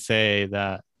people can say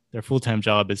that their full-time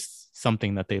job is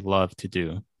something that they love to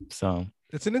do. So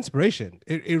It's an inspiration.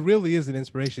 It really is an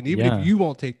inspiration. Even if yeah. you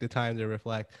won't take the time to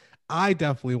reflect, I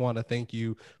definitely want to thank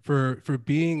you for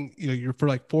being, you're for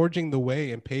like forging the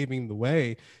way and paving the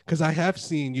way. Because I have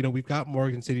seen, we've got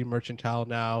Morgan City Mercantile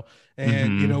now,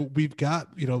 and Mm-hmm. we've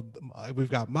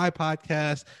got my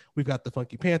podcast, we've got the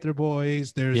Funky Panther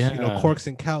Boys. There's Yeah. Corks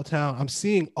and Cowtown. I'm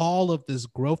seeing all of this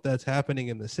growth that's happening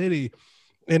in the city,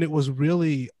 and it was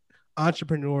really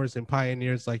entrepreneurs and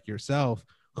pioneers like yourself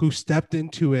who stepped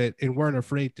into it and weren't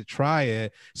afraid to try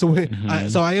it. So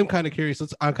Mm-hmm. I am kind of curious.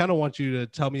 I kind of want you to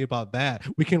tell me about that.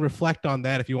 We can reflect on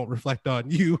that if you won't reflect on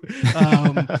you.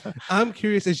 Um, I'm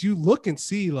curious as you look and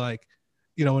see like,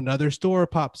 another store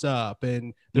pops up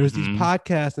and there's these Mm-hmm.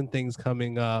 podcasts and things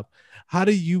coming up. How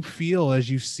do you feel as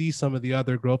you see some of the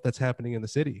other growth that's happening in the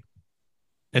city?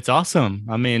 It's awesome.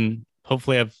 I mean,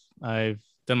 hopefully I've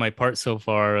done my part so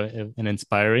far in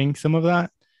inspiring some of that.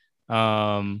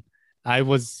 Um, I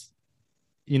was,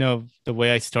 the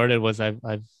way I started was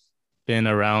I've been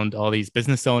around all these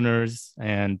business owners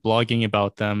and blogging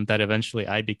about them that eventually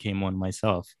I became one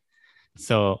myself.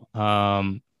 So,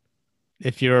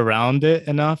 if you're around it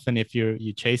enough and if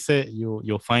you chase it,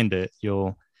 you'll find it.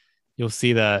 You'll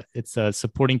see that it's a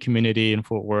supporting community in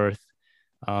Fort Worth.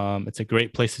 It's a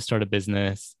great place to start a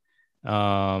business.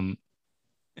 Um,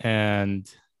 and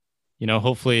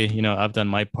hopefully, I've done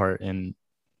my part in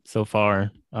so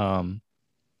far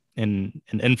in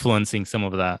influencing some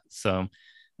of that. So,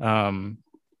 um,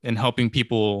 in helping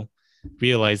people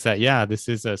realize that, yeah, this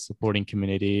is a supporting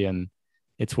community and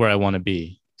it's where I want to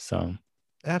be. So,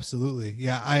 Absolutely.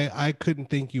 Yeah, I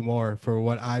couldn't thank you more for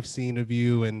what I've seen of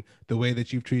you and the way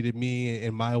that you've treated me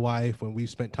and my wife when we've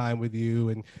spent time with you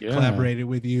and yeah. collaborated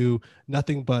with you.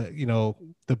 Nothing but,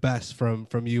 the best from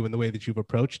you and the way that you've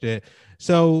approached it.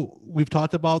 So we've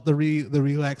talked about the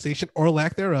relaxation or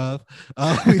lack thereof.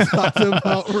 We talked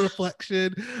about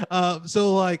reflection.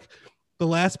 So like the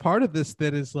last part of this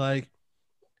then is like,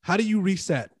 how do you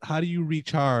reset? How do you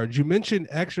recharge? You mentioned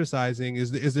exercising. Is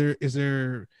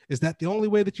that the only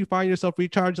way that you find yourself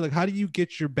recharged? Like, how do you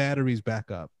get your batteries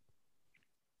back up?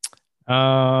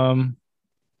 Um,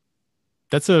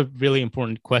 that's a really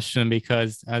important question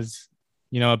because as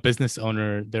a business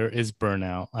owner, there is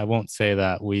burnout. I won't say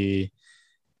that we're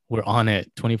on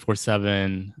it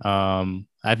 24/7.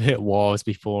 I've hit walls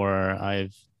before.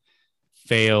 I've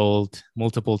failed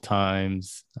multiple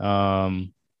times.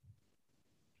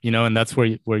 And that's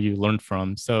where you learn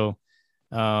from. So,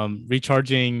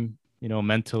 recharging,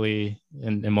 mentally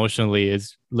and emotionally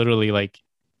is literally like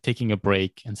taking a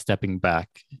break and stepping back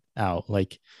out.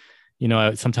 Like,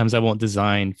 sometimes I won't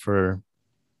design for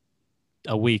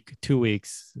a week, 2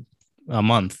 weeks, a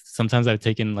month. Sometimes I've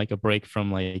taken like a break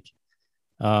from like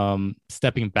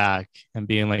stepping back and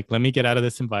being like, let me get out of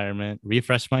this environment,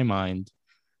 refresh my mind,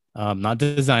 not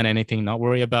design anything, not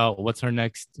worry about what's our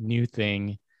next new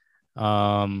thing,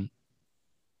 um,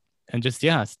 and just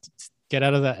get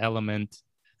out of that element.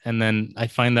 And then I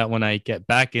find that when I get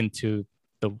back into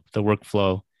the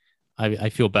workflow, I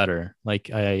feel better. Like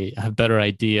I have better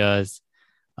ideas,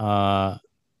 uh,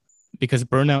 because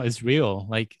burnout is real.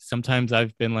 Like sometimes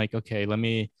I've been like, okay, let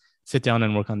me sit down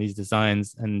and work on these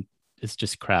designs, and it's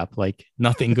just crap. Like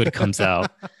nothing good comes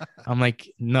out. I'm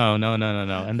like, no, no, no, no,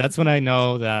 no. And that's when I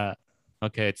know that,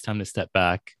 okay, it's time to step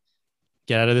back,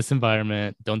 get out of this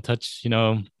environment, don't touch,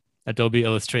 Adobe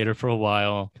Illustrator for a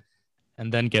while,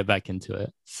 and then get back into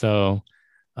it. So,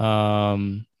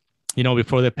 um,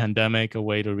 before the pandemic, a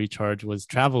way to recharge was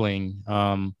traveling.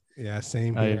 Yeah,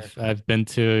 same here. I've been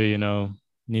to,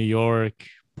 New York,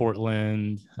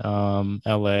 Portland,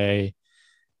 LA,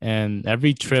 and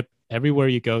every trip, everywhere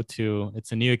you go to,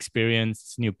 it's a new experience,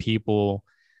 it's new people.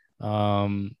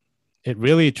 Um,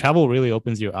 travel really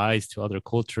opens your eyes to other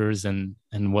cultures and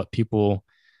what people,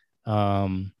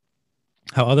 how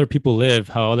other people live,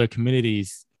 how other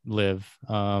communities live.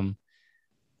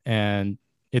 And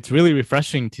it's really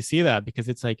refreshing to see that, because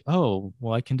it's like, oh,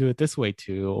 well, I can do it this way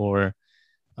too. Or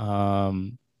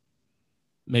um,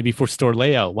 maybe for store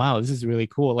layout, wow, this is really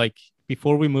cool. Like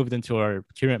before we moved into our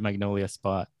current Magnolia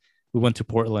spot, we went to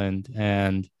Portland,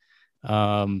 and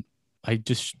I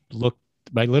just looked.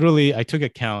 I took a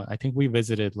count. I think we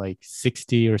visited like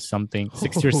 60 or something,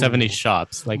 60 or 70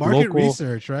 shops, like market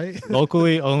research, right?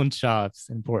 Locally owned shops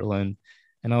in Portland.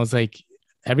 And I was like,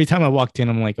 every time I walked in,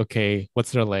 I'm like, okay,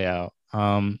 what's their layout?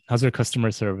 How's their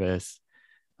customer service?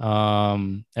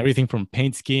 Everything from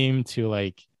paint scheme to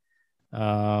like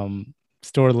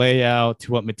store layout,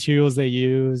 to what materials they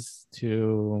use,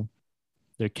 to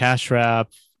their cash wrap,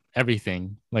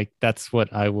 everything. Like that's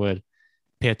what I would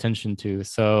pay attention to.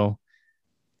 So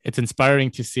it's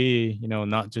inspiring to see,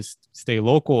 not just stay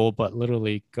local, but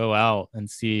literally go out and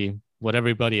see what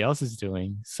everybody else is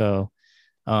doing. So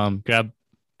grab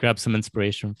some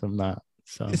inspiration from that.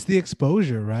 So it's the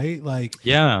exposure, right? Like,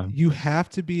 yeah, you have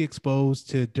to be exposed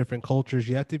to different cultures.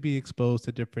 You have to be exposed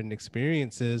to different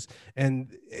experiences.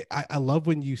 And I love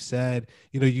when you said,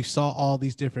 you saw all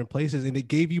these different places and it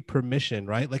gave you permission,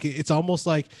 right? Like it's almost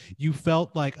like you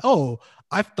felt like, oh,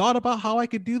 I've thought about how I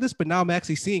could do this, but now I'm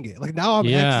actually seeing it. Like now I'm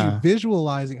actually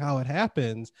visualizing how it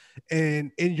happens.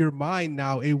 And in your mind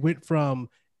now, it went from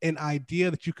an idea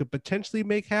that you could potentially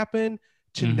make happen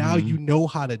to now you know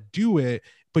how to do it,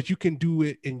 but you can do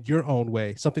it in your own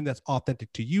way, something that's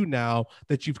authentic to you now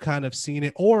that you've kind of seen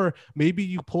it. Or maybe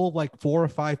you pull like 4 or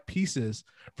 5 pieces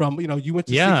from, you went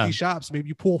to 60 shops, maybe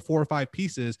you pull 4 or 5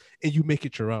 pieces and you make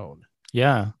it your own.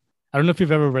 Yeah. I don't know if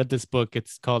you've ever read this book.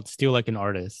 It's called Steal Like an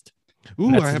Artist.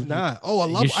 Ooh, I have not. Oh, I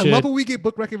love when we get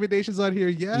book recommendations on here.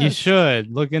 Yes. You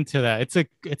should look into that.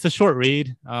 It's a short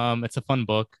read. It's a fun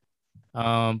book.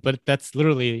 But that's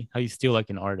literally how you steal like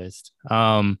an artist.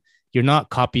 You're not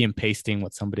copy and pasting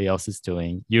what somebody else is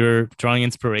doing. You're drawing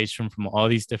inspiration from all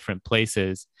these different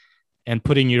places and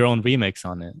putting your own remix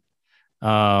on it.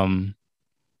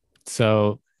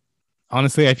 So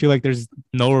honestly, I feel like there's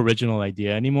no original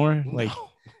idea anymore. Like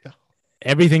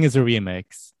everything is a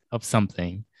remix of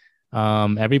something.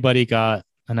 Everybody got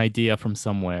an idea from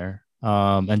somewhere,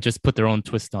 and just put their own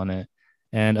twist on it.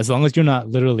 And as long as you're not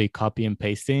literally copy and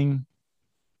pasting,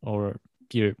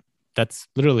 that's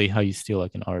literally how you steal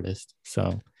like an artist.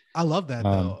 So I love that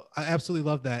though. I absolutely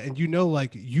love that. And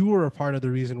like you were a part of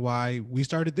the reason why we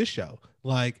started this show,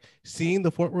 like seeing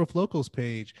the Fort Worth Locals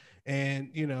page and,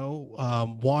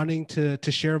 wanting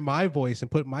to share my voice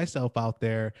and put myself out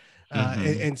there,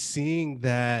 and seeing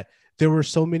that there were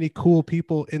so many cool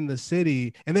people in the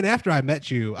city. And then after I met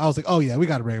you, I was like, oh yeah, we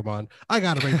got to bring him on. I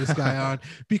got to bring this guy on,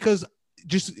 because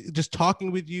just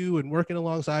talking with you and working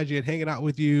alongside you and hanging out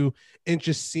with you and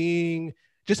just seeing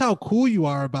just how cool you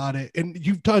are about it. And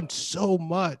you've done so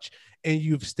much and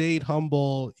you've stayed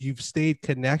humble, you've stayed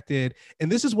connected.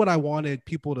 And this is what I wanted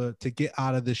people to get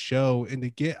out of this show and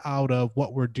to get out of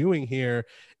what we're doing here.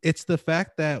 It's the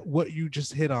fact that what you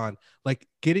just hit on, like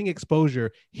getting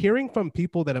exposure, hearing from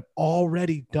people that have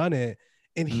already done it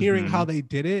and hearing how they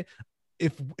did it.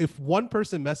 If one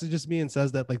person messages me and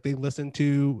says that like they listened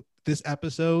to this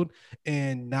episode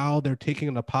and now they're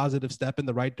taking a positive step in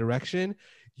the right direction,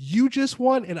 you just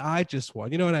won and I just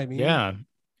won. You know what I mean? Yeah,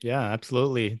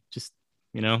 absolutely. Just,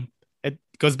 it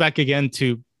goes back again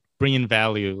to bringing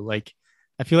value. Like,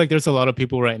 I feel like there's a lot of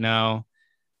people right now,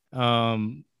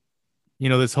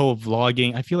 this whole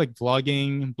vlogging, I feel like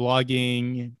vlogging,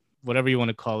 blogging, whatever you want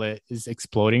to call it, is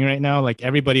exploding right now. Like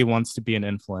everybody wants to be an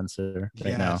influencer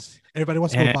right now. Everybody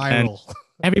wants to go viral.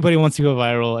 Everybody wants to go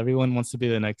viral. Everyone wants to be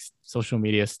the next social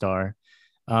media star.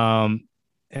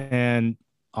 And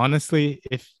honestly,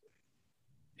 if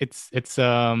it's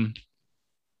a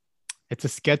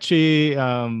sketchy,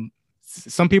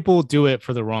 some people do it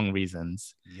for the wrong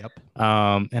reasons. Yep.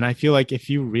 And I feel like if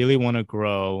you really want to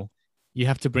grow, you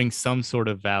have to bring some sort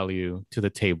of value to the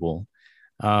table.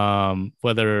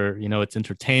 Whether, it's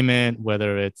entertainment,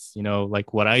 whether it's,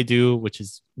 like what I do, which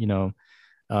is,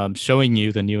 showing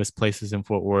you the newest places in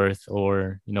Fort Worth,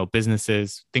 or,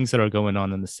 businesses, things that are going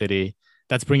on in the city,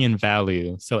 that's bringing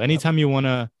value. So anytime you want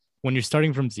to, when you're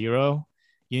starting from zero,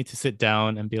 you need to sit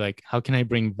down and be like, how can I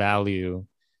bring value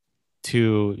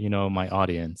to, my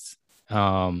audience?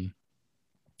 And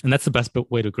that's the best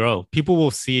way to grow. People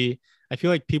will see, I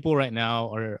feel like people right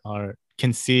now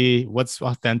can see what's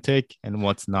authentic and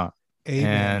what's not.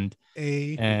 Amen.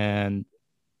 And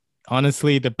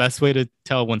honestly, the best way to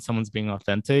tell when someone's being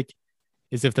authentic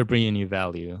is if they're bringing you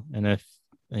value, and if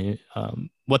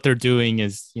what they're doing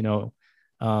is,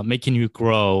 making you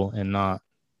grow and not,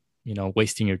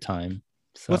 wasting your time.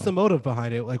 So, what's the motive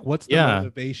behind it? Like, what's the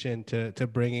motivation to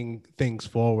bringing things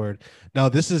forward? Now,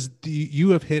 you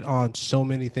have hit on so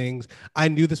many things. I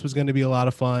knew this was going to be a lot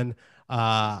of fun.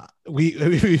 We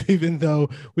even though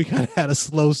we kind of had a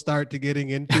slow start to getting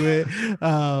into it,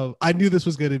 I knew this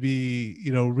was going to be,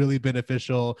 really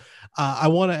beneficial. I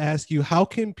want to ask you, how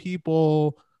can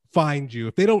people find you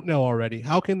if they don't know already?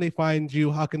 How can they find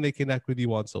you? How can they connect with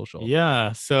you on social?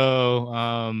 Yeah.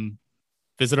 So,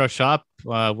 visit our shop.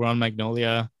 We're on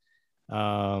Magnolia.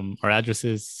 Our address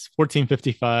is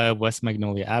 1455 West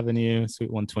Magnolia Avenue,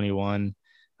 Suite 121.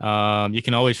 You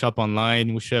can always shop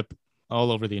online. We ship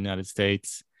all over the United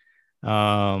States.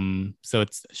 So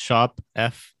it's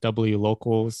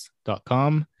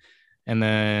shopfwlocals.com. And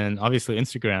then obviously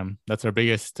Instagram. That's our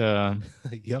biggest account.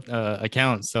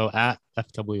 So at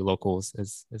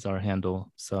FWLocals is our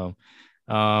handle. So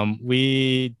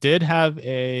we did have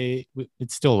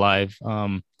it's still live,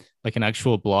 like an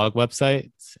actual blog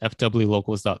website. It's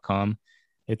fwlocals.com.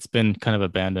 It's been kind of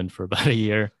abandoned for about a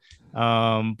year.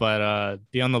 But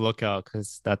be on the lookout,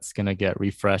 because that's going to get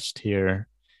refreshed here.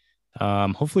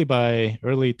 Hopefully by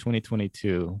early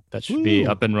 2022, that should be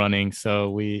up and running.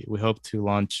 So we hope to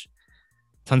launch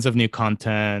tons of new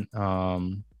content,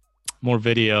 more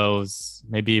videos,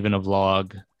 maybe even a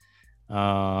vlog,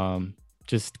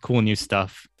 just cool new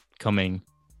stuff coming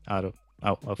out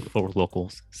of Fort Worth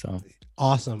Locals. So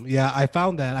awesome. Yeah, I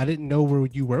found that. I didn't know where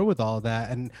you were with all of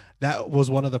that. And that was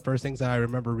one of the first things that I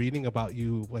remember reading about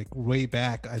you, like way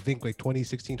back, I think like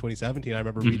 2016, 2017. I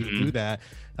remember reading through that.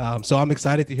 So I'm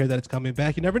excited to hear that it's coming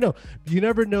back. You never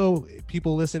know.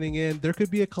 People listening in, there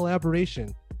could be a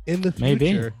collaboration in the future.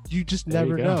 Maybe. You just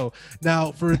never know.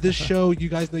 Now, for this show, you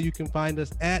guys know you can find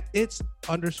us at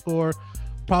its_probably_u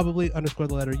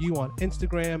on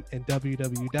Instagram, and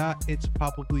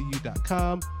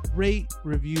www.itsprobablyu.com. Rate,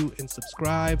 review, and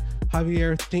subscribe.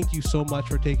 Javier, thank you so much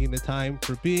for taking the time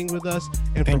for being with us.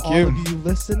 And for all of you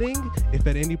listening, if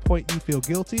at any point you feel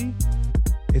guilty,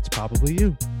 it's probably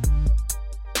you.